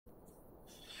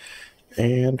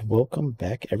And welcome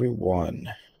back,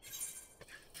 everyone.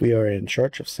 We are in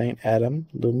Church of St. Adam,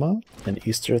 Luma, in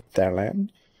Easter Thailand,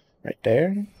 right there.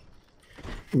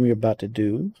 And we're about to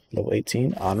do level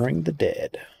 18, Honoring the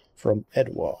Dead, from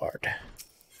Edward.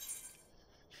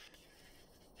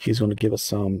 He's going to give us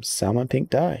some salmon pink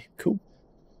dye. Cool.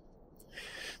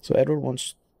 So Edward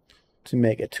wants to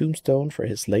make a tombstone for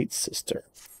his late sister.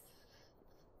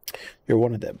 You're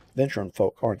one of them venturing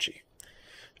folk, aren't you?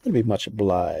 I'd be much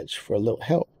obliged for a little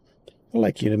help. I'd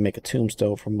like you to make a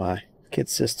tombstone for my kid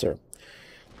sister.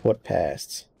 What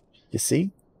passed, you see?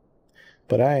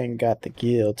 But I ain't got the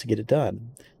gil to get it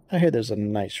done. I hear there's a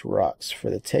nice rocks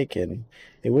for the taking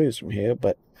a ways from here,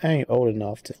 but I ain't old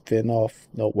enough to fend off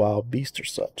no wild beast or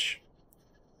such.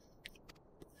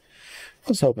 I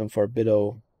was hoping for a bit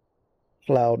o'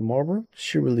 cloud marble.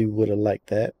 She really would have liked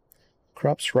that.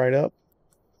 Crops right up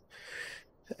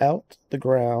out the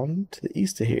ground to the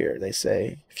east of here, they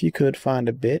say. If you could find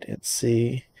a bit and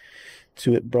see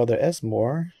to it, Brother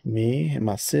Esmore, me and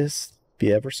my sis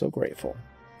be ever so grateful.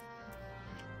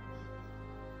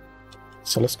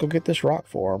 So let's go get this rock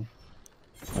for him.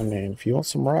 I mean, if you want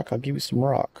some rock, I'll give you some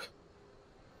rock.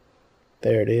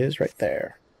 There it is, right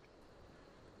there.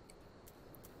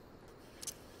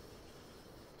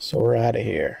 So we're out of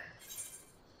here.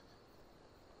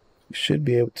 We should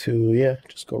be able to, yeah,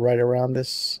 just go right around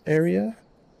this area.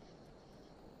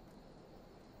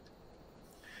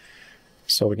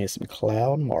 So we need some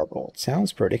cloud marble. It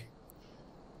sounds pretty.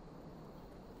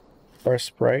 First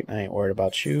sprite, I ain't worried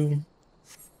about you.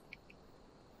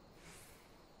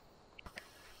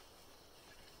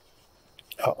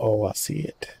 Uh-oh, I see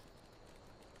it.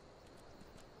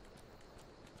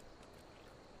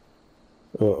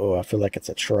 Uh-oh, I feel like it's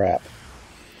a trap.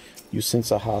 You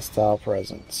sense a hostile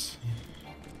presence.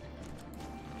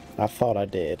 I thought I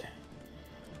did.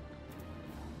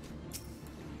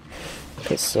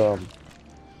 It's, Here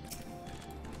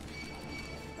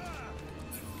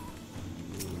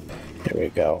we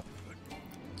go.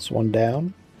 It's one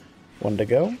down, one to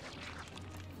go.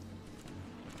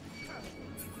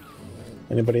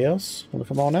 Anybody else want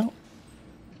to come on out?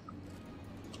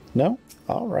 No?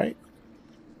 Alright.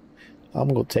 I'm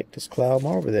going to take this cloud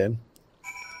marble then.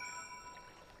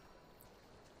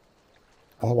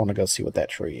 I want to go see what that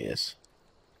tree is.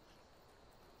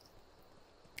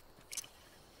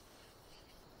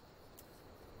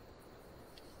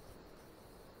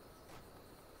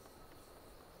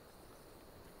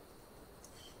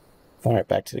 Alright,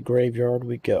 back to the graveyard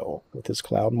we go with this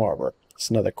cloud marble. It's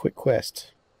another quick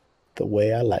quest. The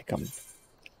way I like them.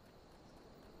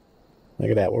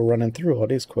 Look at that, we're running through all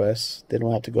these quests. They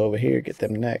don't have to go over here, get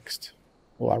them next.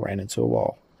 Well, I ran into a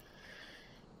wall.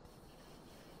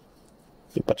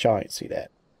 But y'all ain't see that.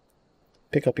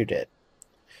 Pick up your dead.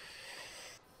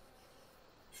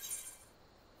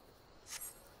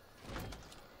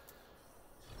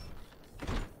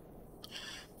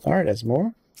 Alright,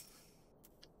 Esmore.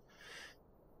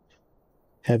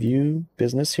 Have you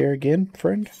business here again,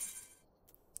 friend?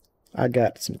 I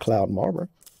got some cloud marble.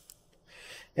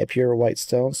 A pure white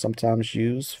stone, sometimes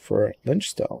used for lynch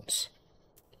stones.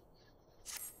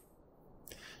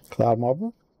 Cloud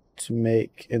marble to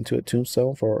make into a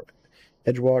tombstone for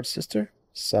Edward's sister?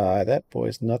 Sigh, that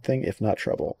boy's nothing if not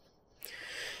trouble.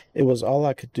 It was all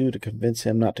I could do to convince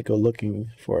him not to go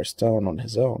looking for a stone on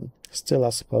his own. Still, I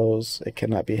suppose it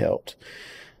cannot be helped,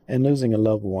 and losing a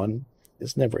loved one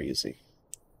is never easy.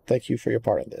 Thank you for your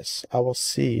part in this. I will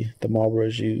see the marble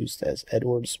is used as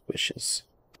Edward's wishes.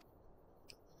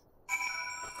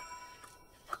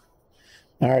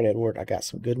 Alright, Edward, I got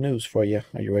some good news for you.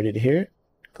 Are you ready to hear it?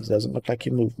 Because it doesn't look like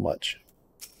you move much.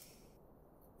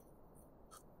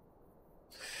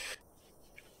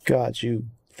 God, you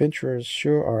venturers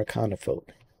sure are a kind of folk.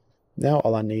 Now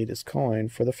all I need is coin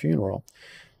for the funeral.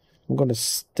 I'm going to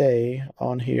stay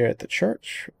on here at the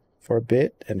church for a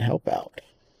bit and help out.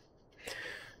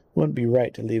 Wouldn't be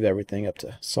right to leave everything up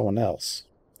to someone else.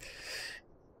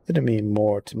 It'd mean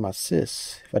more to my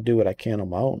sis if I do what I can on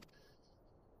my own.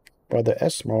 Brother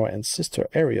Esmore and Sister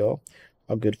Ariel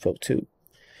are good folk too.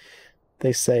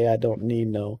 They say I don't need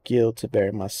no gil to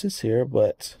bury my sis here,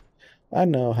 but I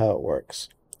know how it works.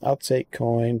 I'll take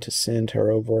coin to send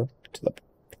her over to the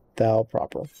thou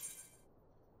proper.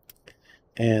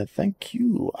 And thank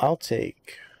you. I'll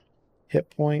take hit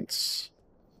points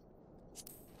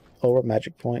over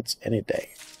magic points any day.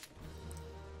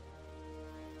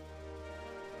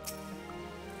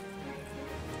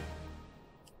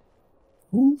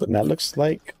 Ooh, and that looks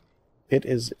like it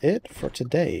is it for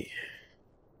today.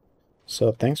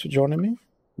 So thanks for joining me.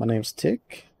 My name's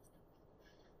Tick.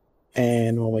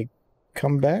 And when we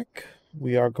come back,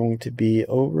 we are going to be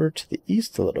over to the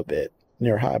east a little bit,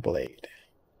 near Highblade,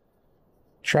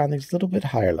 trying these little bit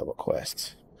higher level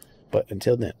quests. But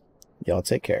until then, y'all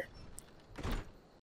take care.